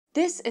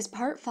This is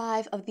part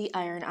 5 of the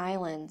Iron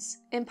Islands.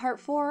 In part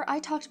 4, I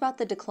talked about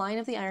the decline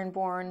of the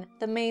Ironborn,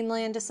 the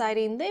mainland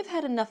deciding they've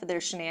had enough of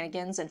their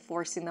shenanigans and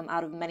forcing them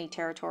out of many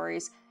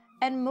territories,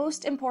 and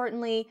most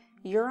importantly,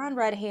 Euron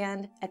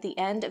Redhand at the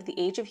end of the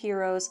Age of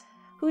Heroes,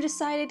 who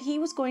decided he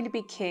was going to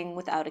be king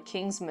without a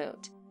king's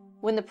moot.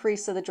 When the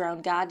priests of the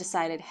Drowned God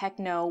decided, heck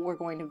no, we're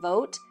going to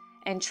vote,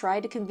 and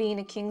tried to convene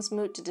a king's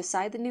moot to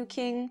decide the new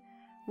king,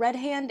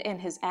 Redhand and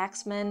his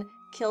axemen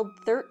killed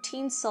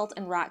 13 Salt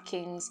and Rock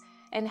kings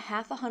and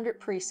 100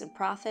 priests and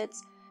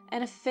prophets,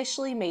 and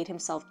officially made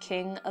himself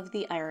king of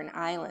the Iron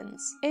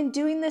Islands. In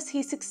doing this,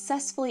 he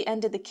successfully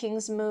ended the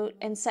king's moot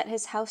and set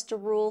his house to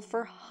rule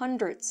for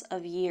hundreds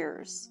of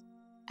years.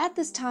 At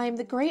this time,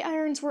 the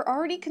Greyirons were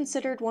already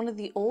considered one of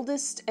the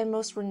oldest and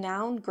most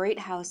renowned great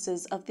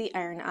houses of the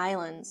Iron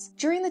Islands.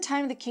 During the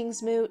time of the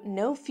king's moot,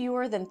 no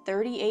fewer than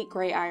 38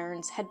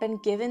 Greyirons had been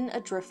given a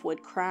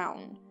driftwood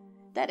crown.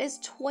 That is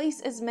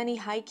twice as many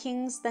High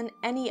Kings than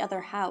any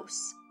other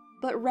house.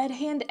 But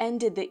Redhand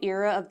ended the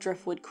era of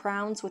driftwood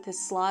crowns with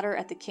his slaughter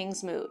at the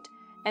king's moot,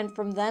 and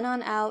from then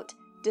on out,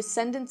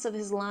 descendants of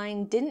his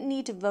line didn't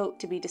need to vote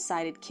to be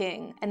decided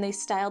king, and they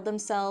styled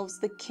themselves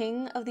the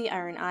King of the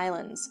Iron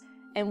Islands,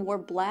 and wore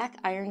black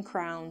iron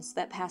crowns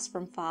that passed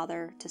from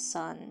father to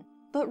son.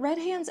 But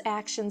Redhand's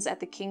actions at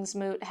the king's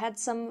moot had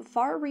some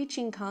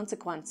far-reaching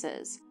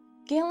consequences.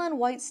 Galen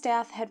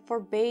Whitestaff had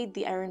forbade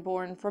the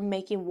Ironborn from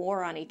making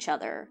war on each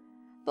other.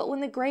 But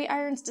when the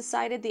Greyirons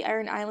decided the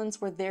Iron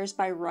Islands were theirs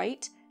by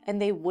right, and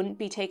they wouldn't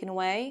be taken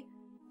away,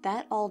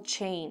 that all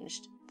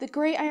changed. The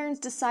Greyirons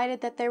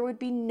decided that there would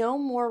be no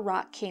more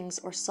Rock Kings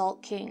or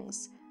Salt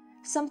Kings,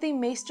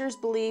 something Maesters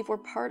believe were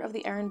part of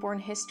the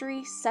Ironborn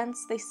history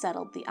since they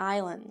settled the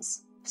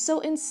islands. So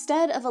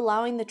instead of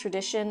allowing the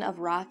tradition of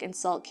Rock and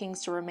Salt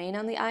Kings to remain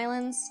on the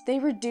islands, they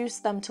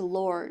reduced them to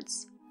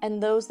lords,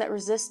 and those that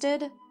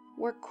resisted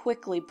were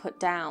quickly put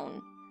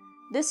down.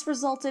 This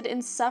resulted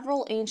in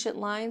several ancient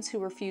lines who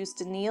refused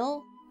to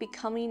kneel,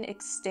 becoming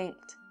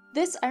extinct.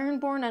 This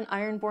Ironborn on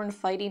Ironborn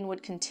fighting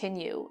would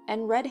continue,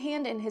 and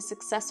Redhand and his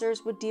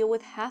successors would deal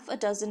with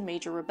 6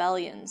 major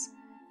rebellions,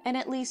 and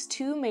at least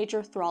 2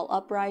 major thrall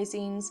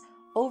uprisings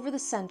over the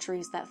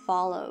centuries that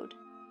followed.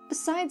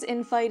 Besides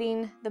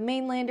infighting, the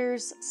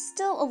mainlanders,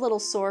 still a little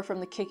sore from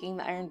the kicking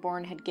the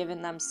Ironborn had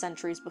given them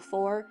centuries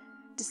before,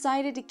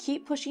 decided to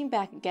keep pushing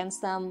back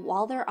against them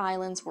while their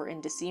islands were in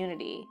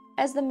disunity.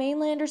 As the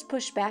mainlanders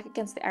pushed back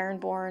against the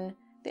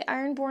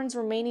Ironborn's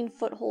remaining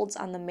footholds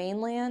on the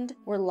mainland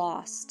were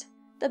lost.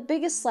 The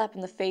biggest slap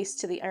in the face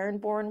to the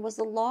Ironborn was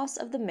the loss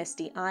of the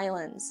Misty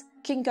Islands.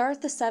 King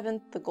Garth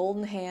VII, the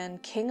Golden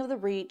Hand, King of the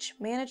Reach,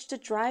 managed to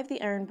drive the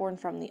Ironborn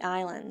from the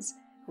islands,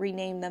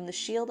 renamed them the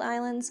Shield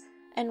Islands,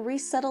 and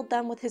resettled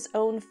them with his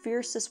own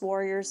fiercest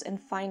warriors and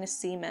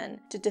finest seamen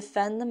to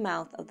defend the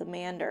mouth of the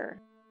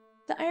Mander.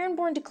 The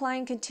Ironborn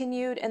decline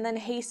continued and then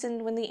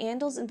hastened when the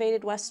Andals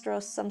invaded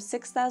Westeros some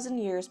 6,000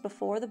 years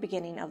before the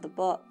beginning of the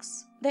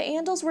books. The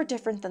Andals were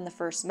different than the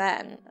First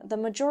Men, the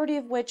majority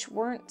of which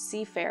weren't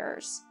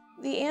seafarers.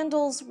 The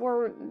Andals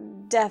were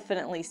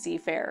definitely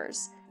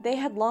seafarers. They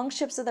had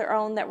longships of their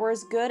own that were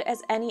as good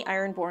as any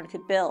Ironborn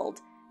could build,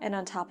 and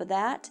on top of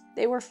that,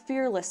 they were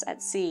fearless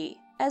at sea.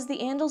 As the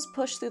Andals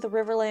pushed through the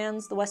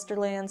Riverlands, the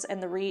Westerlands,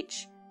 and the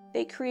Reach,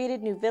 they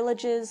created new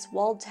villages,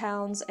 walled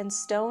towns, and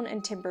stone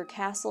and timber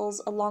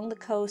castles along the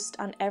coast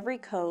on every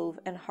cove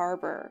and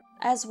harbor.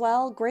 As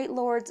well, great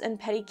lords and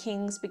petty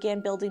kings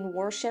began building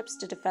warships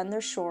to defend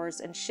their shores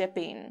and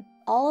shipping.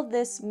 All of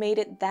this made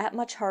it that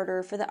much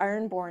harder for the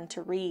Ironborn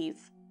to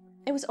reeve.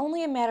 It was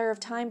only a matter of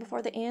time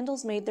before the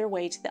Andals made their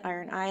way to the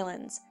Iron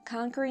Islands,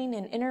 conquering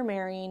and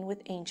intermarrying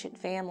with ancient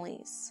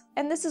families.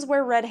 And this is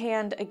where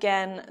Redhand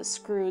again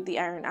screwed the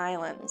Iron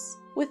Islands.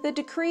 With the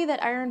decree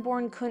that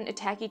Ironborn couldn't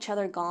attack each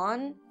other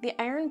gone, the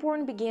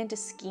Ironborn began to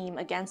scheme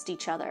against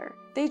each other.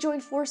 They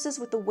joined forces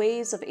with the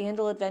waves of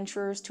Andal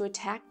adventurers to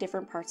attack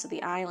different parts of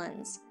the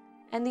islands.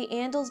 And the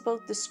Andals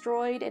both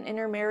destroyed and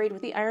intermarried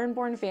with the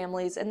Ironborn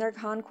families in their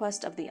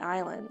conquest of the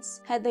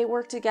islands. Had they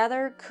worked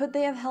together, could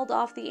they have held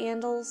off the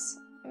Andals?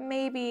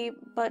 Maybe,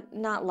 but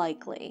not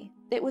likely.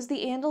 It was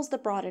the Andals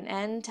that brought an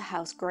end to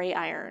House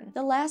Greyiron.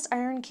 The last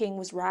Iron King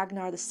was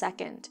Ragnar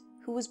II,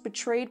 who was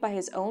betrayed by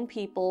his own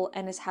people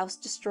and his house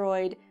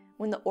destroyed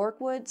when the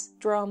Orkwoods,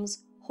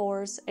 Drums,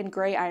 Hoares, and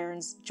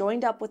Greyirons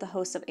joined up with a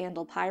host of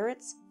Andal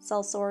pirates,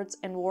 sellswords,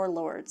 and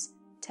warlords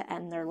to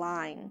end their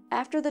line.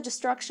 After the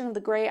destruction of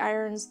the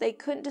Greyirons, they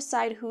couldn't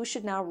decide who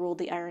should now rule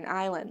the Iron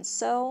Islands,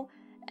 so,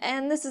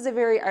 and this is a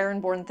very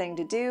Ironborn thing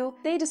to do,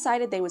 they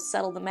decided they would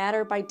settle the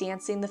matter by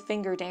dancing the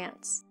Finger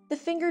Dance. The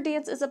Finger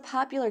Dance is a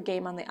popular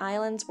game on the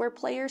islands where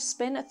players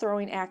spin a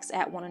throwing axe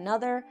at one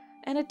another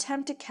and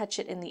attempt to catch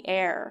it in the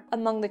air.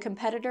 Among the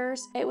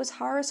competitors, it was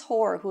Hoares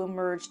who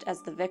emerged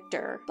as the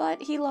victor,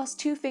 but he lost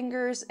 2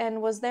 fingers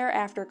and was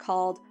thereafter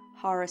called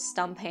Hoares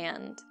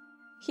Stumphand.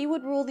 He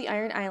would rule the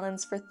Iron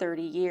Islands for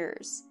 30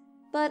 years.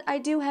 But I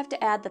do have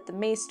to add that the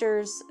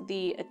Maesters,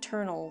 the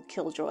eternal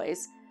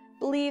Killjoys,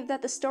 believe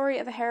that the story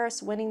of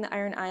Hoares winning the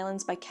Iron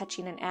Islands by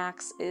catching an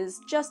axe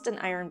is just an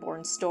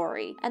Ironborn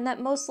story, and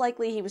that most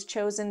likely he was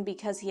chosen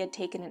because he had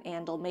taken an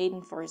Andal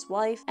maiden for his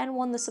wife and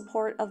won the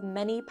support of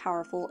many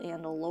powerful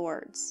Andal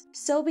lords.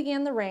 So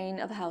began the reign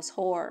of House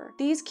Hoare.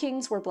 These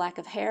kings were black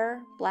of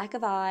hair, black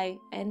of eye,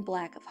 and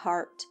black of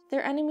heart.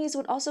 Their enemies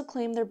would also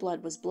claim their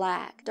blood was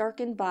black,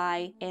 darkened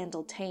by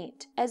Andal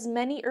taint, as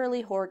many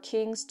early Hoare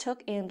kings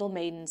took Andal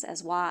maidens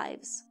as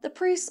wives. The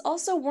priests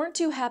also weren't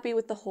too happy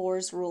with the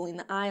Hoares ruling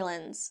the islands,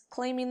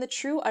 claiming the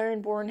true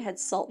Ironborn had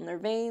salt in their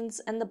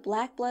veins and the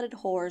black-blooded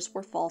Hoares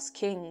were false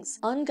kings,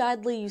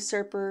 ungodly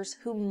usurpers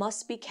who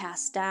must be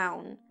cast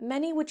down.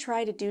 Many would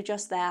try to do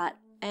just that,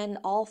 and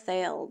all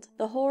failed.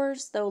 The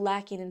Hoares, though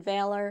lacking in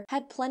valor,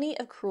 had plenty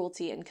of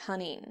cruelty and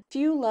cunning.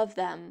 Few loved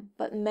them,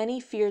 but many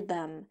feared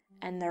them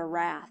and their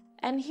wrath.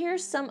 And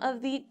here's some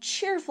of the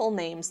cheerful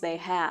names they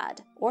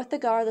had.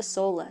 Orthagar the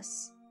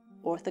Soulless,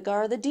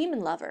 Orthagar the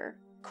Demon Lover,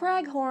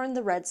 Craghorn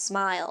the Red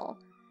Smile.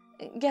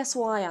 Guess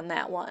why on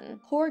that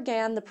one?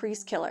 Horgan the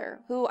Priest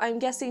Killer, who I'm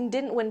guessing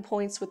didn't win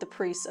points with the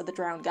priests of the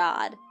Drowned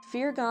God,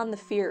 Feargon the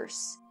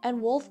Fierce,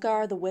 and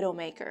Wulfgar the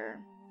Widowmaker.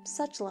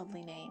 Such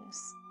lovely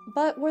names.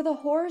 But were the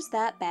Hoares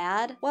that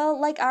bad? Well,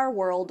 like our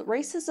world,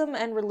 racism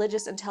and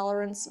religious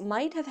intolerance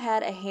might have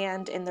had a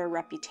hand in their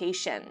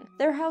reputation.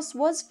 Their house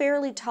was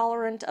fairly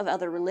tolerant of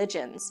other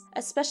religions,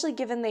 especially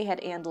given they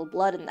had Andal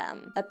blood in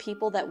them, a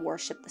people that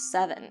worshipped the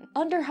Seven.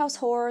 Under House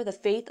Hoare, the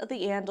faith of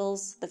the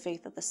Andals, the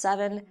faith of the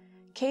Seven,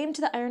 came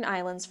to the Iron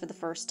Islands for the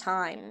first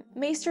time.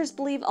 Maesters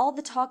believe all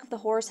the talk of the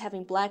Hoares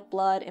having black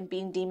blood and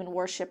being demon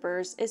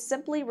worshippers is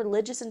simply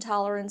religious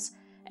intolerance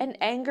and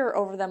anger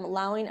over them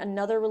allowing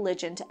another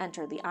religion to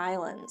enter the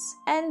islands.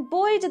 And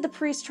boy did the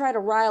priests try to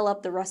rile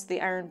up the rest of the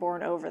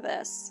Ironborn over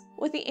this.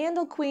 With the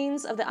Andal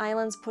queens of the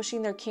islands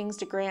pushing their kings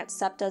to grant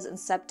septas and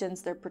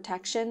septons their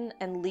protection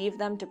and leave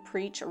them to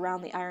preach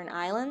around the Iron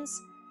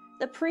Islands,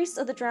 the priests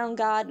of the Drowned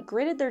God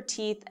gritted their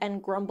teeth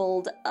and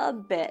grumbled a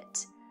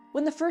bit.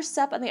 When the first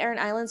sept on the Iron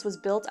Islands was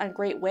built on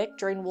Great Wick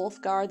during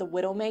Wulfgar the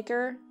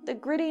Widowmaker, the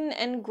gritting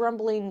and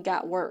grumbling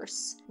got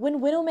worse.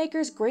 When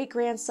Widowmaker's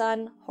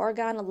great-grandson,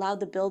 Horgan, allowed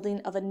the building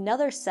of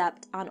another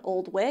sept on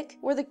Old Wick,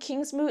 where the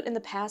Kingsmoot in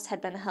the past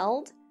had been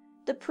held,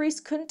 the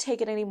priests couldn't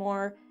take it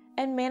anymore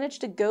and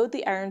managed to goad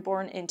the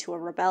Ironborn into a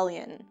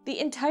rebellion. The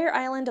entire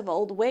island of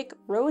Old Wick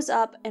rose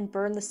up and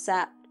burned the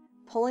sept,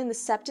 pulling the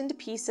sept into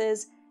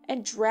pieces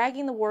and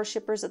dragging the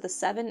worshippers of the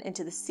Seven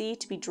into the sea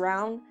to be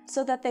drowned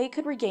so that they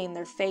could regain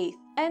their faith.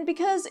 And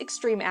because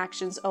extreme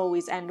actions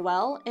always end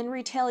well, in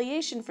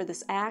retaliation for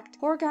this act,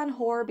 Horgan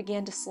Hoare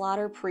began to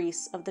slaughter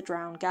priests of the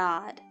Drowned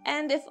God.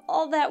 And if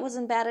all that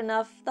wasn't bad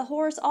enough, the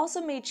Hoares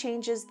also made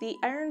changes the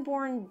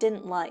Ironborn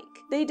didn't like.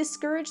 They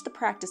discouraged the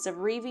practice of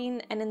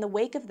reaving, and in the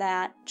wake of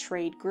that,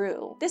 trade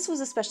grew. This was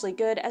especially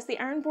good as the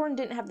Ironborn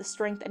didn't have the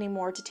strength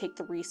anymore to take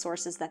the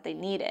resources that they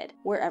needed,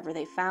 wherever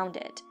they found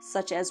it,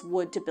 such as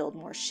wood to build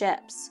more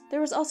ships.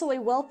 There was also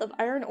a wealth of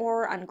iron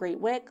ore on Great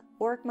Wick,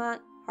 Orkmont,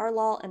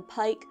 Harlaw, and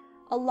Pike,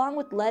 along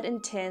with lead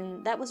and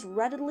tin that was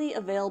readily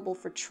available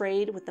for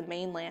trade with the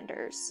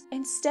mainlanders.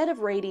 Instead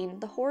of raiding,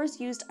 the Hoares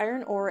used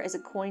iron ore as a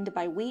coin to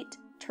buy wheat,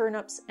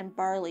 turnips, and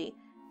barley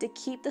to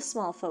keep the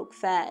small folk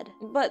fed.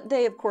 But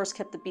they of course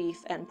kept the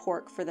beef and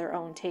pork for their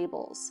own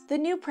tables. The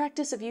new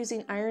practice of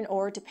using iron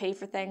ore to pay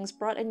for things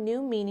brought a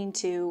new meaning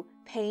to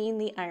paying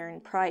the iron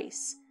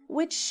price,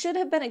 which should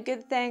have been a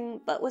good thing,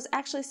 but was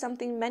actually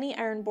something many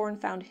Ironborn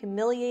found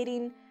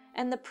humiliating,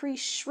 and the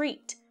priests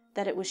shrieked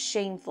that it was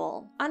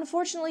shameful.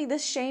 Unfortunately,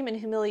 this shame and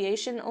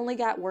humiliation only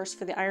got worse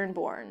for the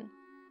Ironborn.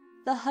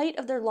 The height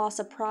of their loss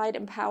of pride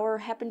and power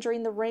happened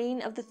during the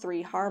reign of the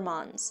three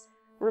Harmons,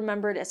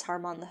 remembered as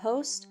Harmon the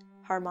Host,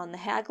 Harmon the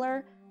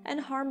Haggler, and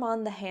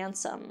Harmon the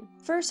Handsome.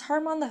 First,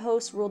 Harmon the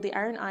Host ruled the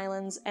Iron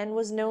Islands and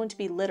was known to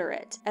be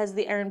literate. As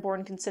the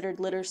Ironborn considered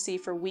literacy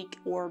for weak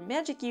or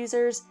magic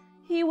users,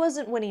 he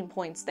wasn't winning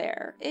points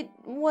there. It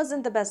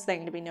wasn't the best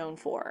thing to be known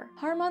for.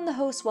 Harmon the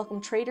Host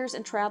welcomed traders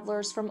and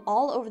travelers from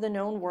all over the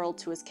known world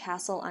to his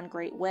castle on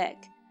Great Wick.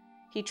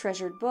 He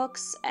treasured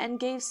books and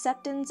gave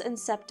septons and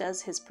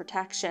septas his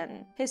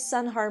protection. His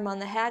son Harmon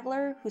the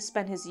Haggler, who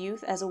spent his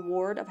youth as a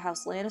ward of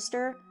House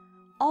Lannister,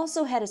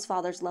 also had his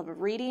father's love of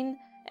reading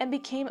and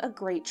became a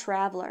great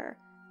traveler,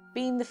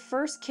 being the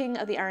first king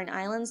of the Iron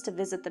Islands to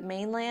visit the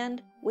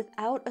mainland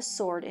without a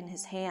sword in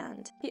his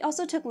hand. He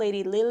also took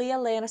Lady Lillia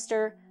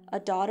Lannister, a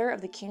daughter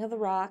of the King of the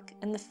Rock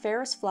and the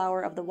fairest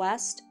flower of the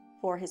West,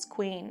 for his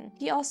queen.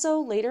 He also,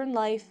 later in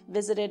life,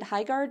 visited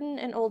Highgarden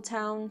and Old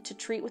Town to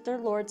treat with their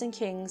lords and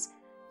kings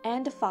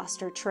and to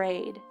foster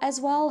trade.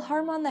 As well,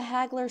 Harmon the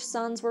Haggler's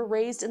sons were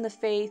raised in the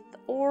faith,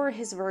 or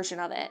his version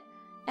of it.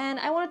 And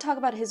I want to talk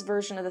about his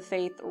version of the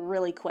faith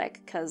really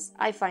quick, because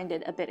I find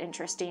it a bit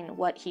interesting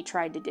what he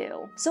tried to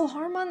do. So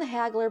Harmon the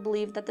Haggler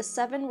believed that the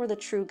Seven were the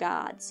true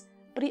gods,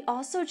 but he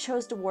also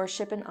chose to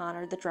worship and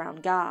honor the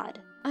Drowned God.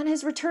 On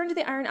his return to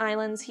the Iron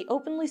Islands, he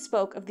openly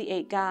spoke of the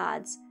 8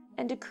 gods,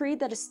 and decreed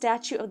that a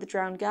statue of the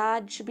Drowned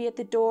God should be at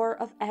the door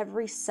of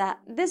every sept.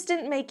 This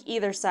didn't make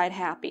either side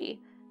happy.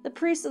 The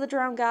priests of the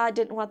Drowned God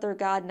didn't want their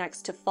god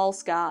next to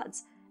false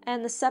gods,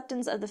 and the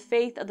Septons of the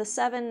Faith of the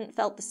Seven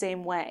felt the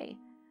same way.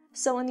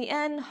 So in the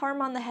end,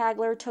 Harmon the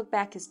Haggler took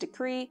back his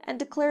decree and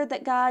declared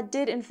that God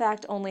did in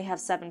fact only have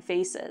 7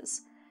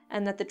 faces,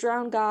 and that the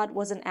drowned god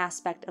was an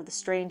aspect of the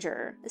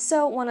stranger.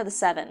 So one of the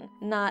 7,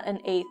 not an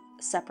 8th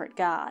separate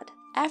god.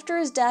 After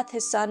his death,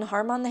 his son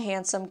Harmon the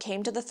Handsome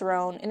came to the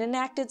throne and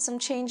enacted some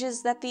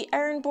changes that the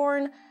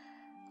Ironborn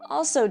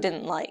also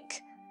didn't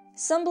like.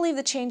 Some believe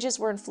the changes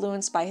were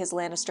influenced by his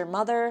Lannister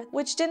mother,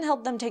 which didn't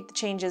help them take the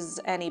changes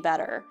any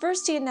better.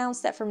 First, he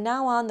announced that from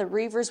now on the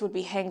Reavers would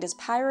be hanged as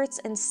pirates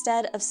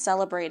instead of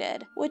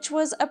celebrated, which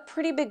was a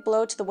pretty big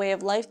blow to the way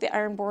of life the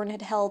Ironborn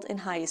had held in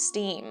high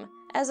esteem.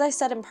 As I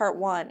said in part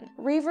 1,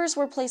 Reavers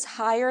were placed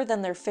higher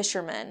than their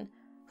fishermen,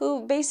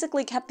 who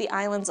basically kept the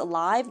islands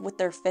alive with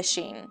their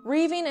fishing.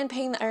 Reaving and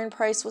paying the iron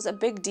price was a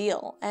big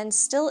deal, and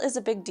still is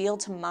a big deal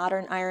to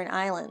modern Iron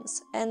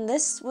Islands, and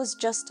this was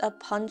just a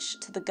punch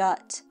to the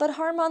gut. But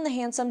Harmon the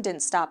Handsome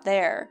didn't stop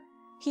there.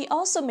 He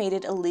also made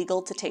it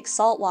illegal to take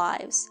salt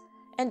wives,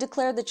 and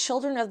declared the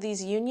children of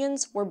these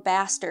unions were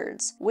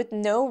bastards, with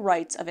no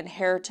rights of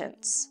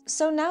inheritance.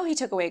 So now he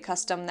took away a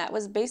custom that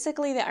was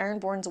basically the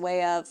Ironborn's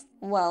way of,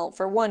 well,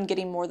 for one,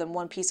 getting more than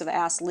one piece of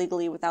ass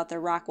legally without their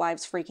rock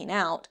wives freaking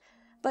out,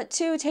 but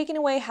 2, taking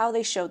away how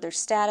they showed their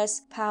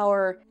status,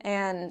 power,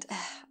 and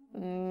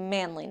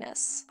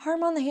manliness.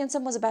 Harmon the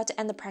Handsome was about to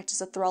end the practice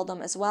of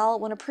thraldom as well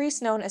when a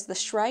priest known as the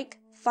Shrike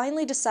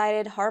finally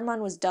decided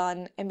Harmon was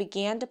done and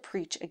began to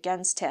preach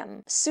against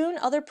him. Soon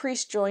other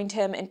priests joined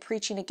him in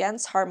preaching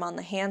against Harmon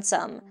the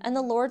Handsome, and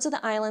the lords of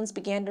the islands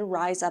began to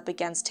rise up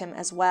against him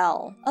as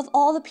well. Of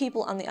all the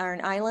people on the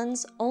Iron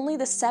Islands, only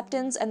the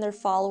Septons and their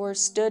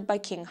followers stood by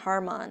King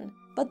Harmon.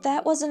 But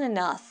that wasn't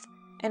enough,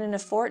 and in a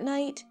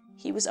fortnight,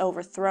 he was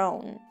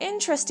overthrown.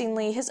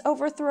 Interestingly, his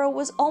overthrow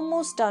was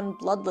almost done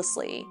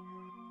bloodlessly,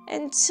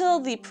 until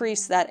the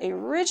priests that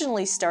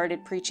originally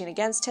started preaching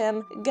against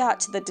him got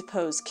to the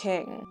deposed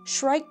king.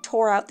 Shrike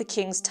tore out the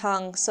king's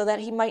tongue so that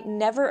he might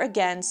never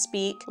again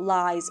speak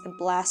lies and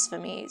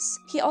blasphemies.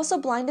 He also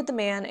blinded the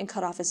man and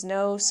cut off his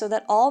nose so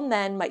that all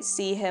men might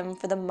see him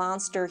for the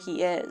monster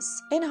he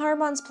is. In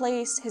Harmon's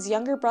place, his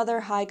younger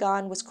brother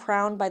Hygon was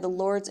crowned by the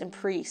lords and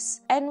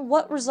priests, and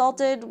what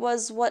resulted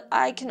was what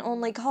I can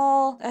only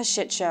call a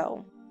shit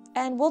show.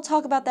 And we'll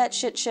talk about that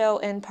shit show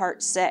in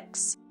part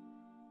 6.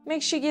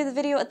 Make sure you give the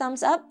video a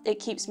thumbs up, it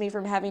keeps me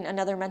from having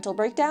another mental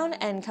breakdown,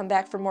 and come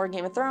back for more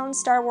Game of Thrones,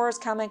 Star Wars,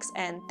 comics,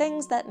 and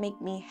things that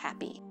make me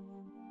happy.